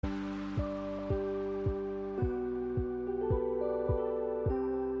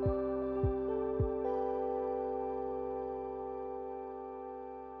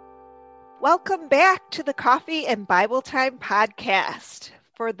Welcome back to the Coffee and Bible Time podcast.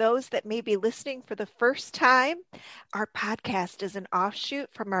 For those that may be listening for the first time, our podcast is an offshoot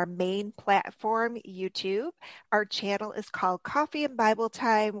from our main platform, YouTube. Our channel is called Coffee and Bible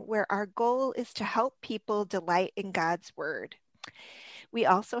Time, where our goal is to help people delight in God's Word. We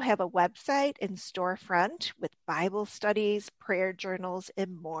also have a website and storefront with Bible studies, prayer journals,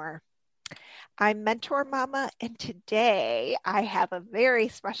 and more. I'm Mentor Mama, and today I have a very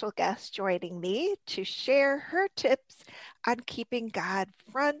special guest joining me to share her tips on keeping God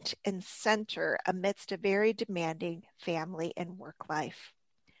front and center amidst a very demanding family and work life.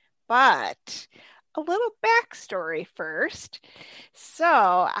 But a little backstory first. So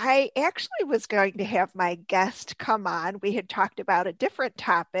I actually was going to have my guest come on. We had talked about a different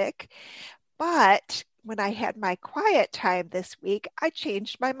topic, but when I had my quiet time this week, I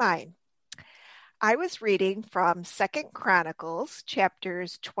changed my mind. I was reading from 2 Chronicles,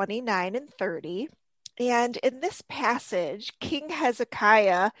 chapters 29 and 30. And in this passage, King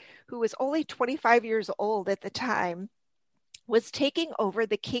Hezekiah, who was only 25 years old at the time, was taking over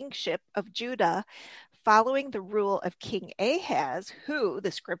the kingship of Judah following the rule of King Ahaz, who,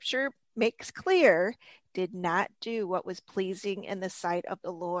 the scripture makes clear, did not do what was pleasing in the sight of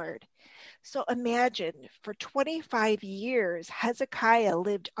the Lord. So imagine, for 25 years, Hezekiah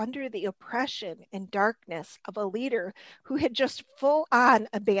lived under the oppression and darkness of a leader who had just full on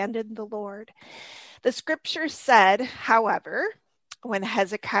abandoned the Lord. The scripture said, however, when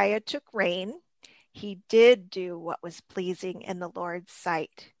Hezekiah took reign, he did do what was pleasing in the Lord's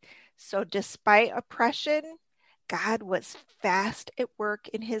sight. So despite oppression, God was fast at work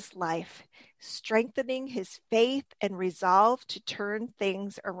in his life, strengthening his faith and resolve to turn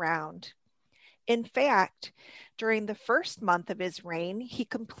things around. In fact, during the first month of his reign, he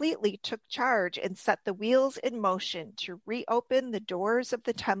completely took charge and set the wheels in motion to reopen the doors of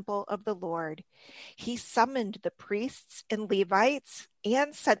the temple of the Lord. He summoned the priests and Levites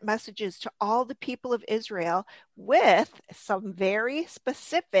and sent messages to all the people of Israel with some very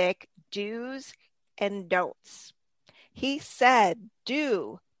specific do's and don'ts. He said,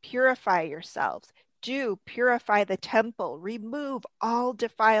 do purify yourselves. Do purify the temple. Remove all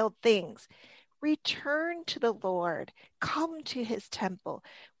defiled things. Return to the Lord, come to his temple,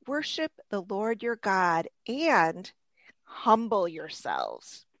 worship the Lord your God, and humble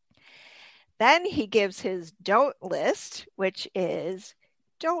yourselves. Then he gives his don't list, which is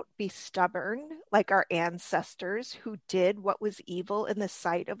don't be stubborn like our ancestors who did what was evil in the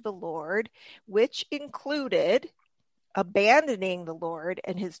sight of the Lord, which included abandoning the Lord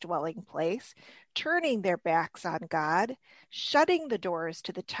and his dwelling place, turning their backs on God, shutting the doors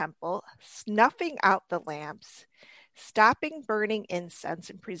to the temple, snuffing out the lamps, stopping burning incense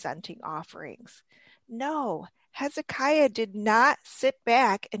and presenting offerings. No, Hezekiah did not sit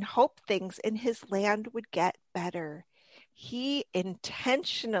back and hope things in his land would get better. He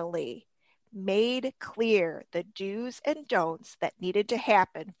intentionally made clear the do's and don'ts that needed to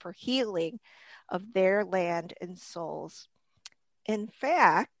happen for healing of their land and souls. In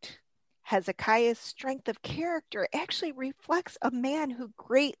fact, Hezekiah's strength of character actually reflects a man who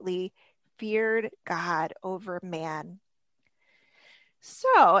greatly feared God over man.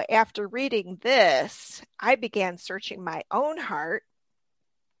 So after reading this, I began searching my own heart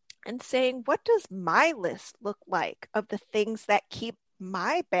and saying, what does my list look like of the things that keep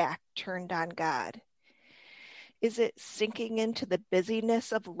my back turned on God? Is it sinking into the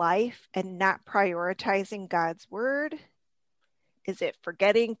busyness of life and not prioritizing God's word? Is it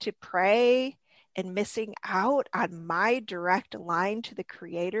forgetting to pray and missing out on my direct line to the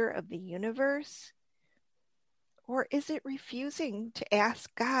creator of the universe? Or is it refusing to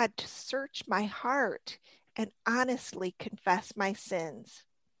ask God to search my heart and honestly confess my sins?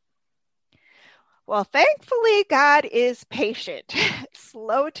 Well, thankfully, God is patient,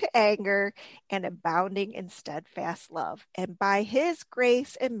 slow to anger, and abounding in steadfast love. And by his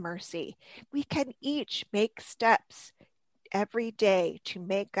grace and mercy, we can each make steps every day to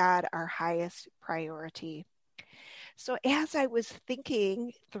make God our highest priority. So as I was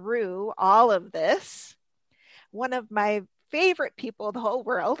thinking through all of this, one of my favorite people in the whole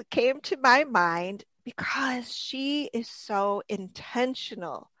world came to my mind because she is so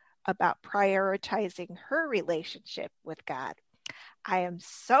intentional about prioritizing her relationship with God. I am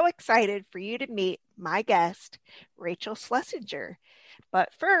so excited for you to meet my guest, Rachel Schlesinger.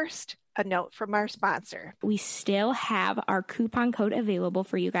 But first, a note from our sponsor. We still have our coupon code available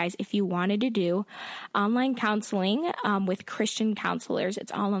for you guys if you wanted to do online counseling with Christian counselors.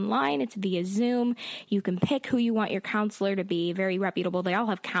 It's all online. It's via Zoom. You can pick who you want your counselor to be. Very reputable. They all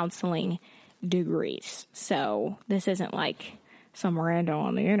have counseling degrees. So this isn't like some rando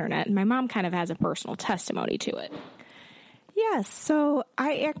on the internet. And my mom kind of has a personal testimony to it. Yes, so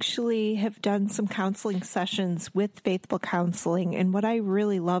I actually have done some counseling sessions with Faithful Counseling, and what I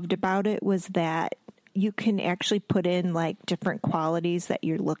really loved about it was that you can actually put in like different qualities that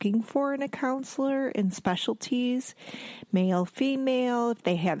you're looking for in a counselor and specialties, male, female, if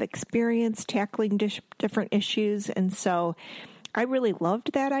they have experience tackling different issues. And so I really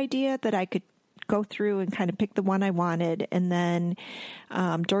loved that idea that I could go through and kind of pick the one I wanted. And then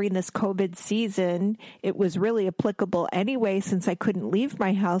during this COVID season, it was really applicable anyway, since I couldn't leave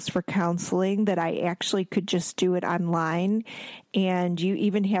my house for counseling, that I actually could just do it online. And you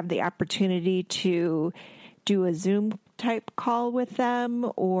even have the opportunity to do a Zoom type call with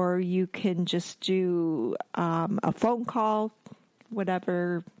them, or you can just do a phone call,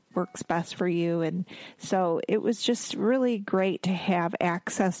 whatever works best for you. And so it was just really great to have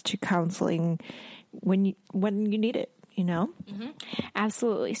access to counseling when you need it, you know? Mm-hmm.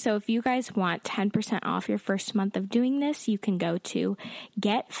 Absolutely. So if you guys want 10% off your first month of doing this, you can go to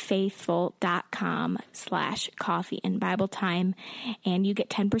getfaithful.com/coffee and Bible time, and you get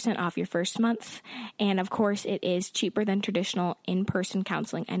 10% off your first month. And of course, it is cheaper than traditional in-person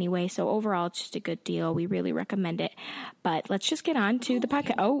counseling anyway. So overall, it's just a good deal. We really recommend it. But let's just get on to the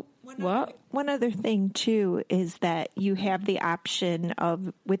podcast. Oh, what? One other thing too is that you have the option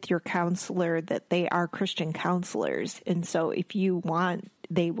of, with your counselor, that they are Christian counselors. And so if you want,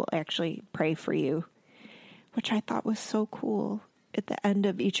 they will actually pray for you, which I thought was so cool. At the end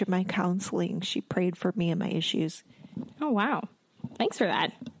of each of my counseling, she prayed for me and my issues. Oh, wow. Thanks for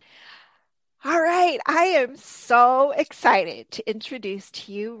that. All right. I am so excited to introduce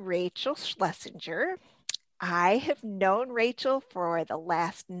to you Rachel Schlesinger. I have known Rachel for the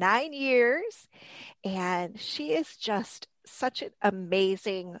last 9 years, and she is just such an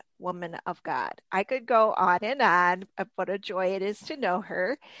amazing woman of God. I could go on and on of what a joy it is to know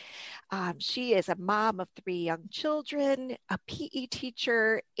her. She is a mom of 3 young children, a PE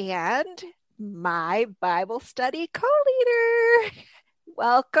teacher, and my Bible study co-leader.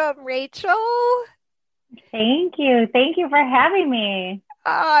 Welcome, Rachel. Thank you. Thank you for having me.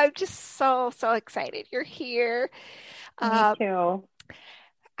 I'm just so excited you're here. Me too.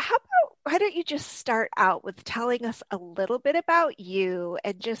 Why don't you just start out with telling us a little bit about you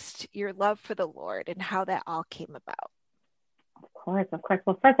and just your love for the Lord and how that all came about? Of course.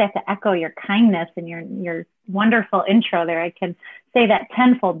 Well, first I have to echo your kindness and your wonderful intro there. I can say that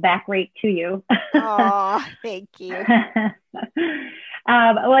tenfold back right to you. Oh, thank you.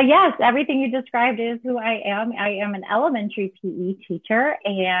 Well, yes, everything you described is who I am. I am an elementary PE teacher,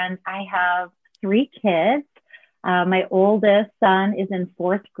 and I have 3 kids. My oldest son is in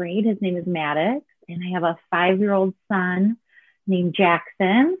 4th grade. His name is Maddox, and I have a 5-year-old son named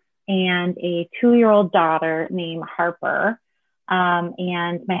Jackson and a 2-year-old daughter named Harper.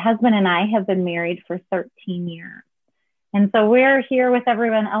 And my husband and I have been married for 13 years. And so we're here with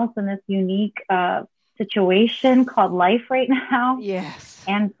everyone else in this unique situation called life right now. Yes.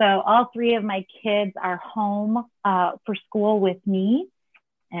 And so all 3 of my kids are home for school with me,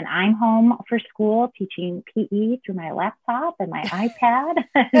 and I'm home for school teaching PE through my laptop and my iPad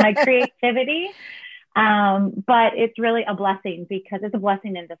and my creativity. But it's really a blessing, because it's a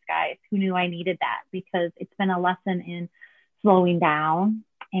blessing in disguise. Who knew I needed that? Because it's been a lesson in slowing down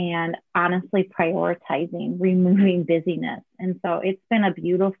and honestly prioritizing, removing busyness. And so it's been a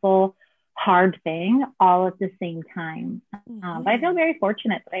beautiful, hard thing all at the same time. But I feel very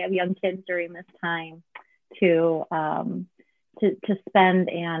fortunate that I have young kids during this time to spend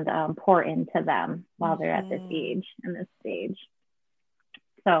and pour into them while they're at this age and this stage.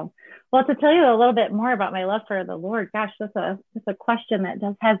 So, well, to tell you a little bit more about my love for the Lord, gosh, that's a question that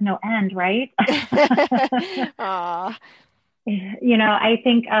has no end, right? You know, I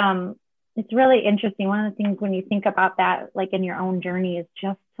think it's really interesting. One of the things when you think about that, like in your own journey, is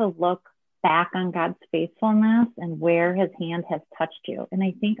just to look back on God's faithfulness and where his hand has touched you. And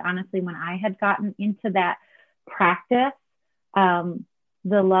I think honestly, when I had gotten into that practice, the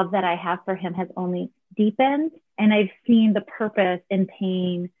love that I have for him has only deepened, and I've seen the purpose in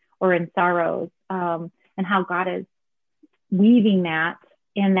pain or in sorrows, and how God is weaving that.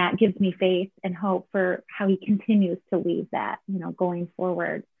 And that gives me faith and hope for how he continues to weave that, you know, going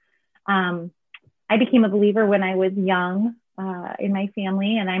forward. I became a believer when I was young in my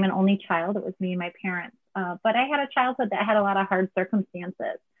family, and I'm an only child. It was me and my parents. But I had a childhood that had a lot of hard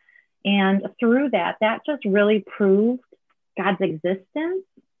circumstances. And through that just really proved God's existence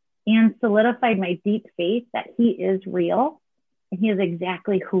and solidified my deep faith that he is real and he is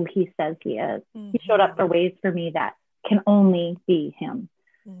exactly who he says he is. He showed up for ways for me that can only be him.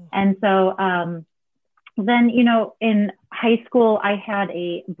 And so then, in high school, I had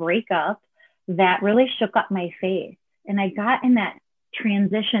a breakup that really shook up my faith. And I got in that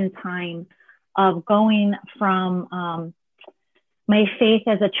transition time of going from my faith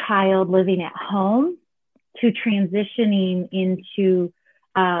as a child living at home to transitioning into,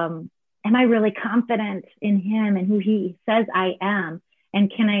 am I really confident in him and who he says I am?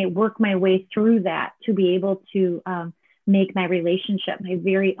 And can I work my way through that to be able to make my relationship my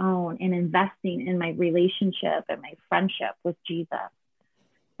very own and investing in my relationship and my friendship with Jesus?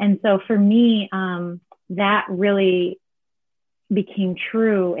 And so for me, that really became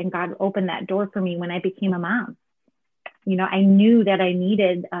true, and God opened that door for me when I became a mom. I knew that I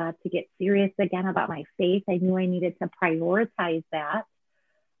needed to get serious again about my faith. I knew I needed to prioritize that.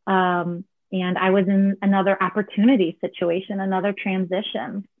 And I was in another opportunity situation, another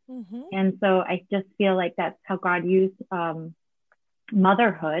transition. Mm-hmm. And so I just feel like that's how God used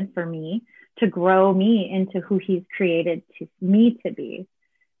motherhood for me to grow me into who he's created me to be.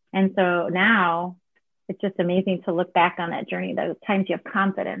 And so now it's just amazing to look back on that journey. The times you have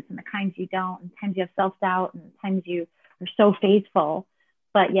confidence and the times you don't, and times you have self-doubt and times you are so faithful,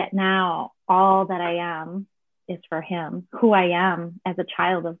 but yet now all that I am is for him. Who I am as a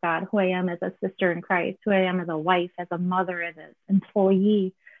child of God, who I am as a sister in Christ, who I am as a wife, as a mother, as an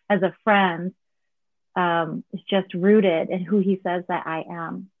employee, as a friend, is just rooted in who he says that I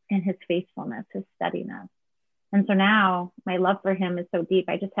am, and his faithfulness, his steadiness. And so now my love for him is so deep.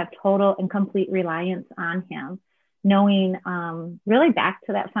 I just have total and complete reliance on him, knowing really back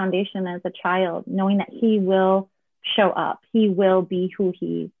to that foundation as a child, knowing that he will show up. He will be who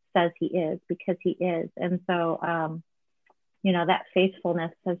he says he is, because he is. And so, that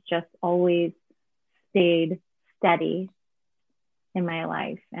faithfulness has just always stayed steady in my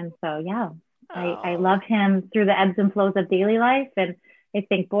life. And so, yeah, I love him through the ebbs and flows of daily life. And I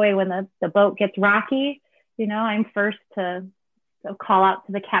think, boy, when the boat gets rocky, I'm first to call out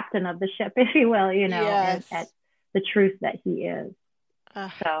to the captain of the ship, if you will, Yes. at the truth that he is.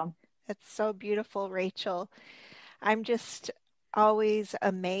 So that's so beautiful, Rachel. I'm just always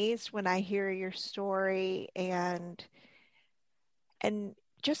amazed when I hear your story, and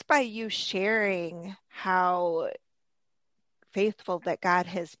just by you sharing how faithful that God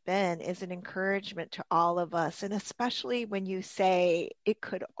has been is an encouragement to all of us. And especially when you say it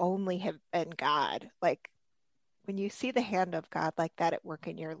could only have been God, like when you see the hand of God like that at work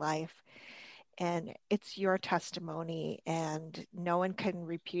in your life, and it's your testimony and no one can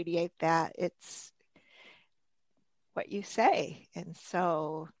repudiate that. It's what you say. And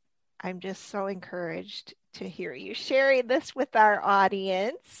so I'm just so encouraged to hear you sharing this with our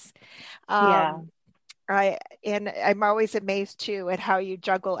audience. Yeah. I'm always amazed too at how you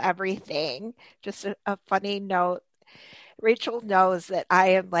juggle everything. Just a funny note. Rachel knows that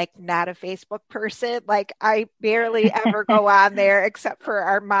I am like not a Facebook person. Like I barely ever go on there except for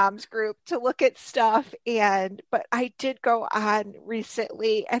our mom's group to look at stuff. But I did go on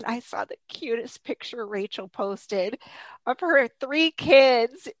recently and I saw the cutest picture Rachel posted of her 3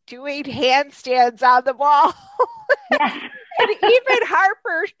 kids doing handstands on the wall. Yes. And even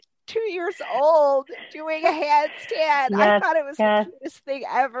Harper, 2 years old, doing a handstand. Yes, I thought it was the cutest thing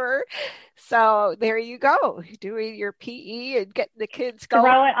ever. So there you go, doing your PE and getting the kids going.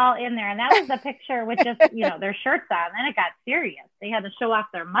 Throw it all in there. And that was the picture with just, their shirts on. Then it got serious. They had to show off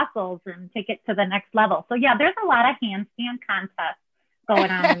their muscles and take it to the next level. So yeah, there's a lot of handstand contests going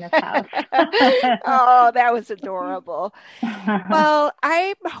on in this house. Oh, that was adorable. Well,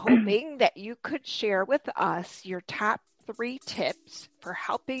 I'm hoping that you could share with us your top 3 tips for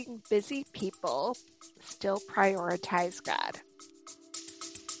helping busy people still prioritize God.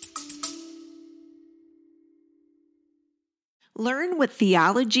 Learn what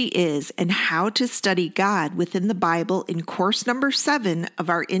theology is and how to study God within the Bible in course number 7 of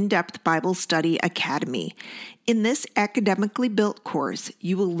our In-Depth Bible Study Academy. In this academically built course,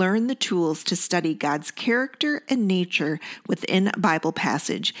 you will learn the tools to study God's character and nature within a Bible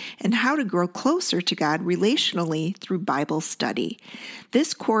passage and how to grow closer to God relationally through Bible study.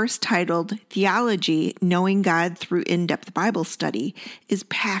 This course, titled Theology, Knowing God Through In-Depth Bible Study, is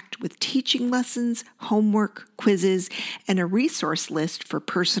packed with teaching lessons, homework, quizzes, and a resource list for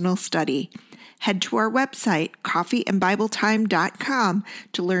personal study. Head to our website, coffeeandbibletime.com,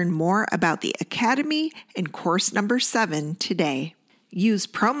 to learn more about the Academy and course number 7 today. Use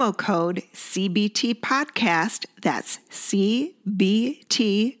promo code CBT Podcast, that's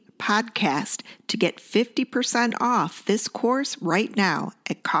CBT Podcast, to get 50% off this course right now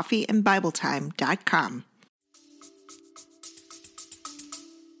at coffeeandbibletime.com.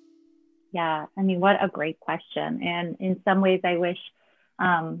 Yeah, I mean, what a great question. And in some ways, I wish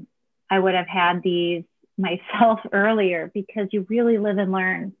I would have had these myself earlier, because you really live and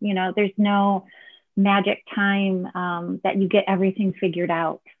learn. There's no magic time that you get everything figured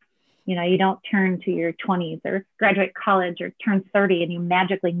out. You don't turn to your 20s or graduate college or turn 30 and you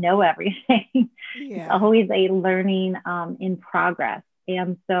magically know everything. It's always a learning in progress.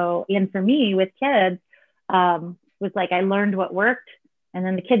 And for me with kids, was like, I learned what worked and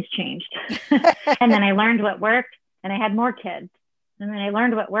then the kids changed. And then I learned what worked and I had more kids. And then I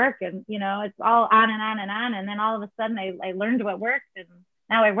learned what worked, and, it's all on and on and on. And then all of a sudden I learned what worked, and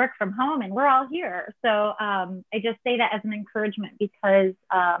now I work from home and we're all here. So I just say that as an encouragement, because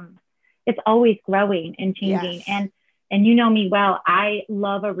it's always growing and changing. Yes. And you know me well, I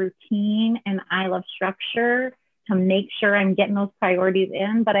love a routine and I love structure to make sure I'm getting those priorities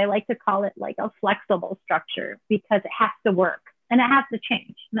in, but I like to call it like a flexible structure, because it has to work and it has to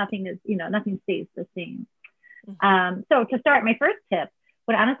change. Nothing stays the same. So to start, my first tip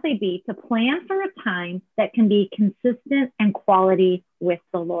would honestly be to plan for a time that can be consistent and quality with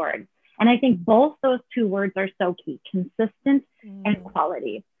the Lord. And I think both those two words are so key, consistent and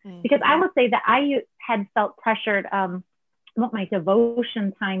quality. Because I will say that I had felt pressured what my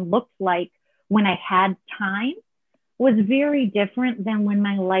devotion time looked like when I had time was very different than when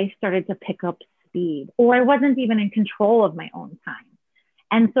my life started to pick up speed, or I wasn't even in control of my own time.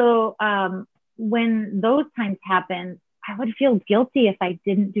 And so when those times happen, I would feel guilty if I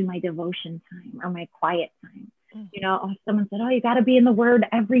didn't do my devotion time or my quiet time. Or someone said, oh, you got to be in the Word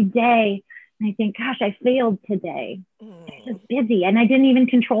every day. And I think, gosh, I failed today. I was busy and I didn't even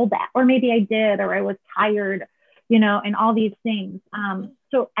control that. Or maybe I did, or I was tired, and all these things.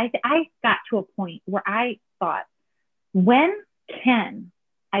 So I got to a point where I thought, when can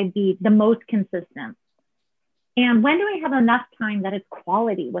I be the most consistent? And when do I have enough time that is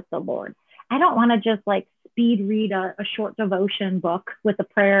quality with the Lord? I don't want to just like speed read a short devotion book with the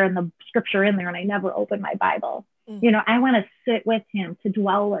prayer and the scripture in there, and I never open my Bible. I want to sit with him, to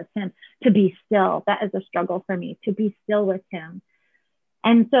dwell with him, to be still. That is a struggle for me, to be still with him.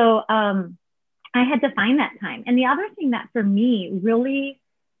 And so I had to find that time. And the other thing that for me really,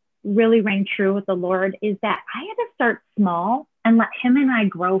 really rang true with the Lord is that I had to start small and let him and I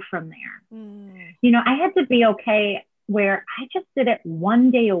grow from there. I had to be okay where I just did it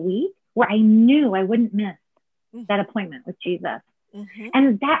one day a week, where I knew I wouldn't miss that appointment with Jesus.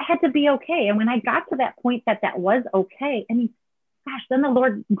 And that had to be okay. And when I got to that point that was okay, I mean, gosh, then the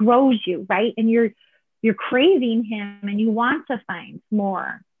Lord grows you, right? And you're craving him and you want to find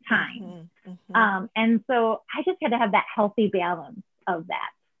more time. And so I just had to have that healthy balance of that,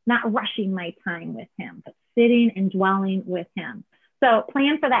 not rushing my time with him, but sitting and dwelling with him. So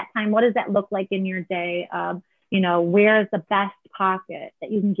plan for that time. What does that look like in your day? Where is the best pocket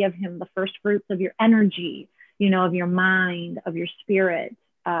that you can give him the first fruits of your energy, of your mind, of your spirit,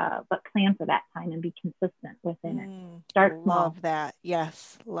 but plan for that time and be consistent within it. Start small. Love that.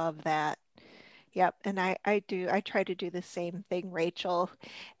 Yes. Love that. Yep. And I try to do the same thing, Rachel.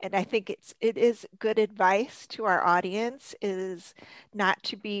 And I think it is good advice to our audience, is not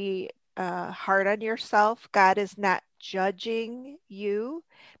to be hard on yourself. God is not judging you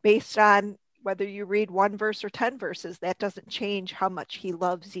based on whether you read one verse or 10 verses. That doesn't change how much he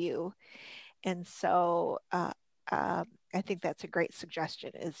loves you. And so I think that's a great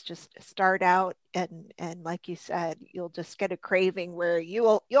suggestion, is just start out, and like you said, you'll just get a craving where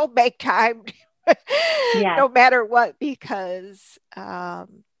you'll make time no matter what, because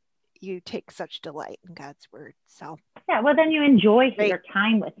you take such delight in God's word. So well, then you enjoy your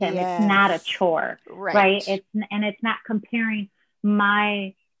time with him. It's not a chore, right? It's not comparing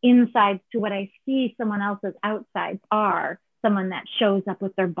my insides to what I see someone else's outsides are. Someone that shows up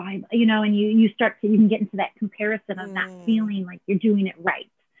with their Bible, and you can get into that comparison of not feeling like you're doing it right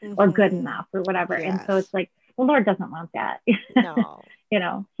or good enough or whatever. And so it's like, the Lord doesn't want that. No.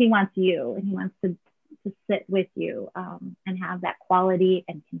 He wants you, and he wants to sit with you and have that quality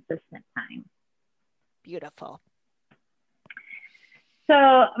and consistent time. Beautiful.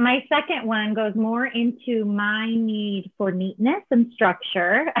 So my second one goes more into my need for neatness and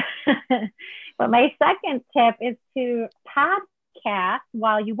structure. But my second tip is to podcast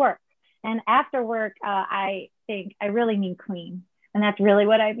while you work. And after work, I think I really mean clean. And that's really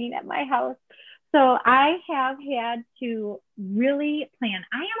what I mean at my house. So I have had to really plan.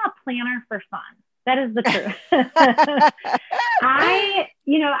 I am a planner for fun. That is the truth. I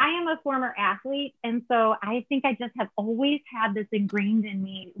am a former athlete. And so I think I just have always had this ingrained in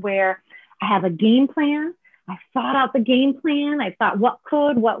me where I have a game plan. I thought out the game plan. I thought what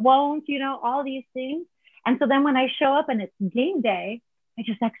could, what won't, all these things. And so then when I show up and it's game day, I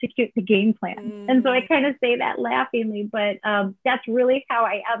just execute the game plan. And so I kind of say that laughingly, but that's really how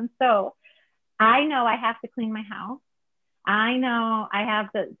I am. So I know I have to clean my house. I know I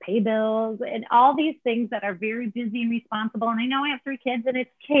have to pay bills and all these things that are very busy and responsible. And I know I have 3 kids and it's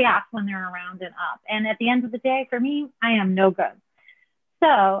chaos when they're around and up. And at the end of the day, for me, I am no good.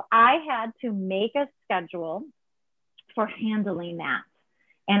 So I had to make a schedule for handling that.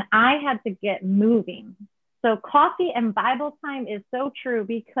 And I had to get moving. So coffee and Bible time is so true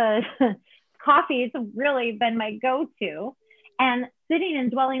because coffee has really been my go-to. And sitting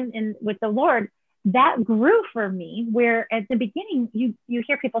and dwelling in with the Lord, that grew for me, where at the beginning you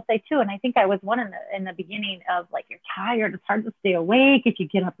hear people say too, and I think I was one in the beginning of like, you're tired, it's hard to stay awake if you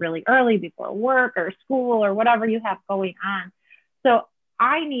get up really early before work or school or whatever you have going on. So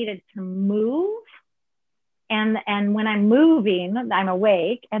I needed to move, and when I'm moving, I'm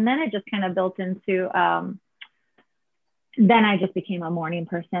awake, and then it just kind of built into then I just became a morning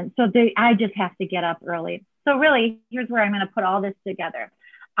person. So I just have to get up early. So really, here's where I'm going to put all this together.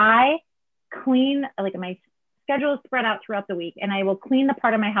 I clean, like my schedule is spread out throughout the week, and I will clean the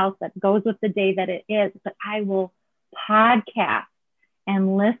part of my house that goes with the day that it is, but I will podcast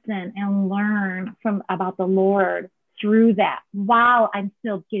and listen and learn about the Lord through that while I'm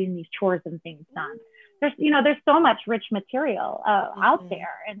still getting these chores and things done. There's so much rich material out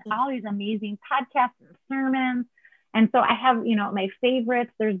there, and all these amazing podcasts and sermons. And so I have, my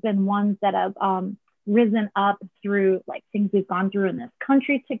favorites. There's been ones that have risen up through like things we've gone through in this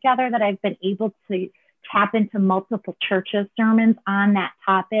country together that I've been able to tap into multiple churches' sermons on that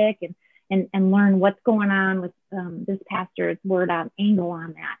topic and learn what's going on with this pastor's word on angle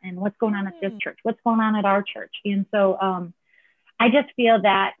on that, and what's going on at this church, what's going on at our church. And so I just feel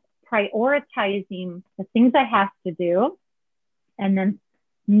that prioritizing the things I have to do and then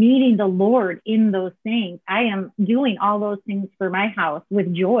meeting the Lord in those things. I am doing all those things for my house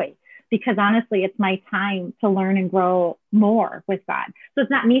with joy, because honestly, it's my time to learn and grow more with God. So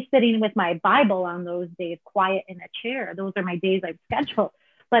it's not me sitting with my Bible on those days, quiet in a chair. Those are my days I've scheduled,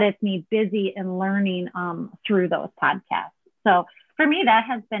 but it's me busy and learning through those podcasts. So for me, that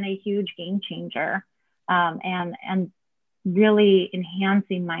has been a huge game changer, and really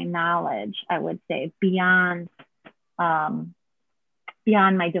enhancing my knowledge, I would say, beyond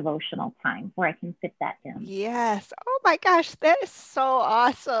my devotional time, where I can fit that in. Yes. Oh my gosh, that is so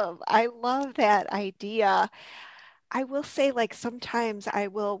awesome. I love that idea. I will say, like, sometimes I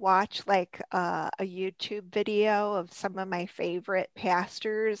will watch like a YouTube video of some of my favorite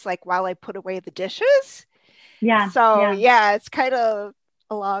pastors, like while I put away the dishes. Yeah. So Yeah. yeah, it's kind of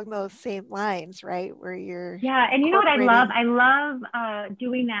along those same lines, right? Where you're Yeah. And you know what I love? incorporating. I love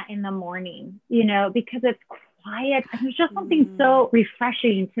doing that in the morning, because it's quiet. And there's just something so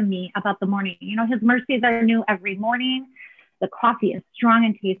refreshing to me about the morning. His mercies are new every morning. The coffee is strong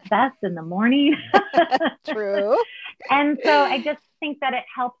and tastes best in the morning. True. And so I just think that it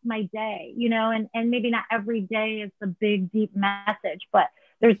helps my day, and maybe not every day is the big, deep message, but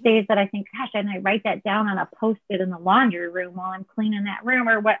there's days that I think, gosh, and I write that down on a Post-it in the laundry room while I'm cleaning that room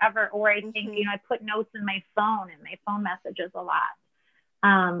or whatever. Or I think, I put notes in my phone and my phone messages a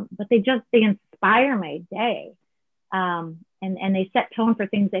lot. But they inspire my day. And they set tone for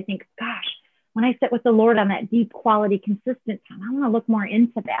things. I think, gosh, when I sit with the Lord on that deep quality, consistent time, I want to look more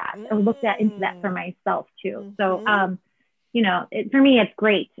into that or look into that for myself too. So, for me, it's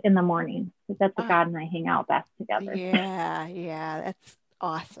great in the morning, because that's what God and I hang out best together. Yeah, that's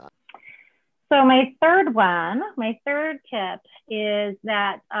awesome. So my third tip is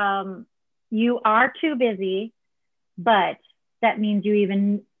that you are too busy, but that means you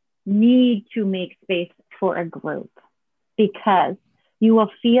even need to make space for a group, because you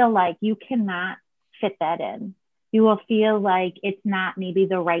will feel like you cannot fit that in. You will feel like it's not maybe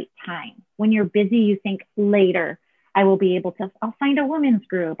the right time. When you're busy, you think later, I'll find a women's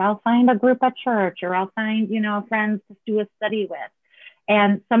group. I'll find a group at church, or I'll find, friends to do a study with.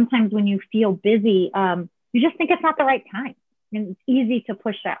 And sometimes when you feel busy, you just think it's not the right time. And it's easy to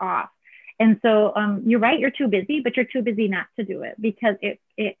push that off. And so you're right, you're too busy, but you're too busy not to do it, because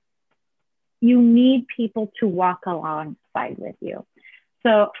you need people to walk alongside with you.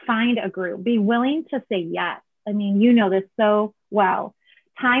 So find a group, be willing to say yes. I mean, you know this so well.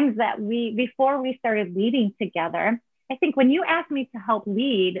 Times that before we started leading together, I think when you asked me to help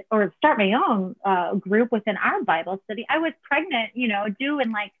lead or start my own group within our Bible study, I was pregnant, due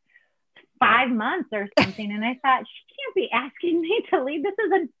in like 5 months or something. And I thought, she can't be asking me to lead. This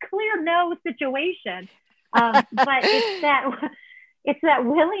is a clear no situation. But it's that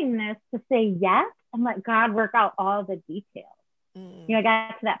willingness to say yes and let God work out all the details. I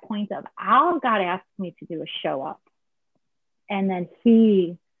got to that point of all God asks me to do is show up, and then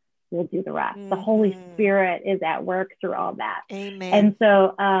He will do the rest. The Holy Spirit is at work through all that. Amen. And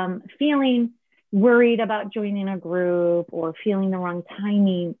so feeling worried about joining a group or feeling the wrong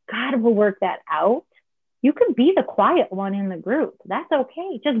timing, God will work that out. You can be the quiet one in the group. That's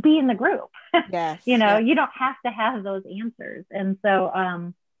okay. Just be in the group. Yes. You know, Yeah. you don't have to have those answers. And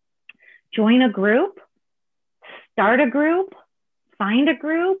so join a group, start a group, find a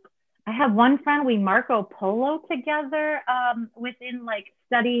group. I have one friend, we Marco Polo together within like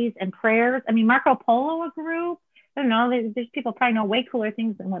studies and prayers. I mean, Marco Polo, a group. I don't know, there's people probably know way cooler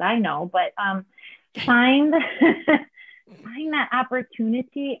things than what I know, but find find that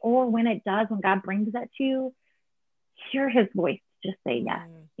opportunity, or when it does, when God brings that to you, hear his voice. Just say yes,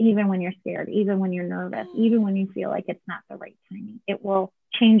 even when you're scared, even when you're nervous, even when you feel like it's not the right timing. It will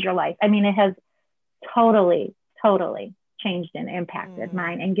change your life. I mean, it has totally changed and impacted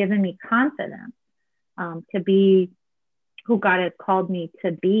mine and given me confidence to be who God has called me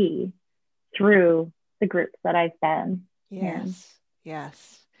to be through the groups that I've been in.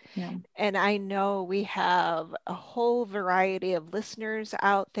 Yes. Yeah. And I know we have a whole variety of listeners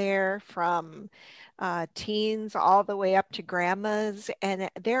out there, from teens all the way up to grandmas. And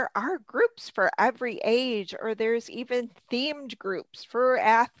there are groups for every age, or there's even themed groups for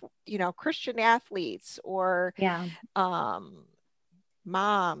Christian athletes, or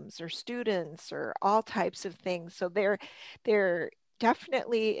moms or students, or all types of things. So there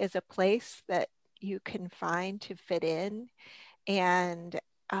definitely is a place that you can find to fit in. And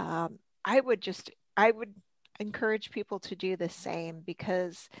I would encourage people to do the same,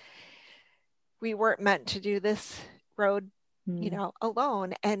 because we weren't meant to do this road,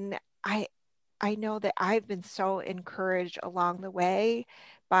 alone. And I know that I've been so encouraged along the way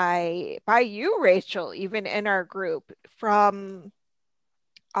by you, Rachel, even in our group, from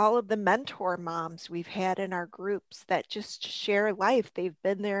all of the mentor moms we've had in our groups that just share life. They've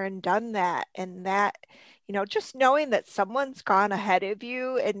been there and done that. And that, just knowing that someone's gone ahead of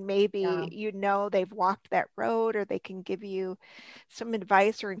you, and maybe, they've walked that road, or they can give you some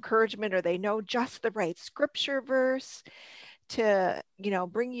advice or encouragement, or they know just the right scripture verse to,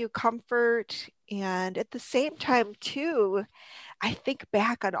 bring you comfort. And at the same time too, I think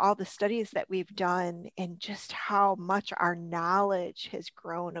back on all the studies that we've done, and just how much our knowledge has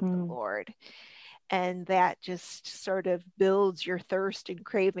grown of the Lord. And that just sort of builds your thirst and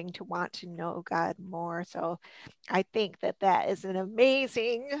craving to want to know God more. So I think that is an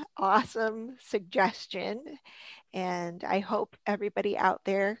amazing, awesome suggestion. And I hope everybody out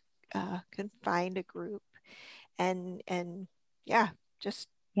there can find a group and just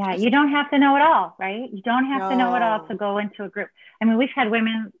you don't have to know it all, right? You don't have to know it all to go into a group. I mean, we've had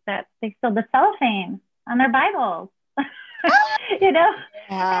women that they still the cellophane on their Bibles, and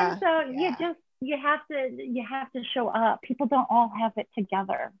so you have to show up. People don't all have it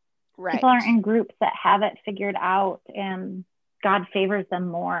together. Right. People aren't in groups that have it figured out, and God favors them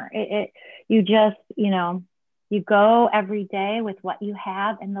more. You just, you go every day with what you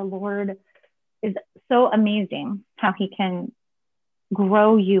have, and the Lord is so amazing how he can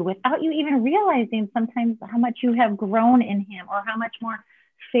grow you without you even realizing sometimes how much you have grown in him, or how much more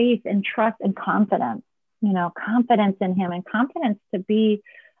faith and trust and confidence in him, and confidence to be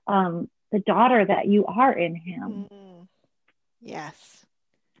the daughter that you are in him. Yes,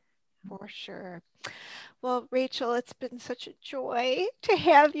 for sure. Well, Rachel, it's been such a joy to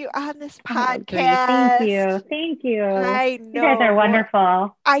have you on this podcast. Thank you. I know. You guys are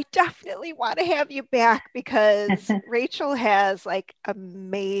wonderful. I definitely want to have you back, because Rachel has like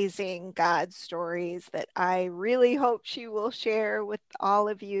amazing God stories that I really hope she will share with all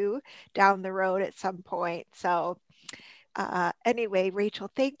of you down the road at some point. So anyway,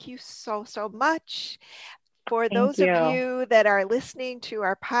 Rachel, thank you so much. For those of you that are listening to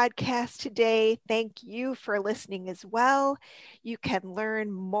our podcast today, thank you for listening as well. You can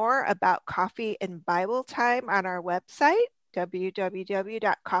learn more about Coffee and Bible Time on our website,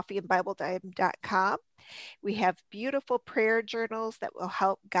 www.coffeeandbibletime.com. We have beautiful prayer journals that will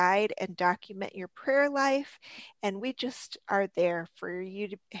help guide and document your prayer life. And we just are there for you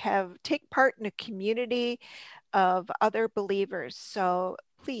to take part in a community of other believers. So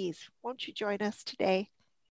please, won't you join us today?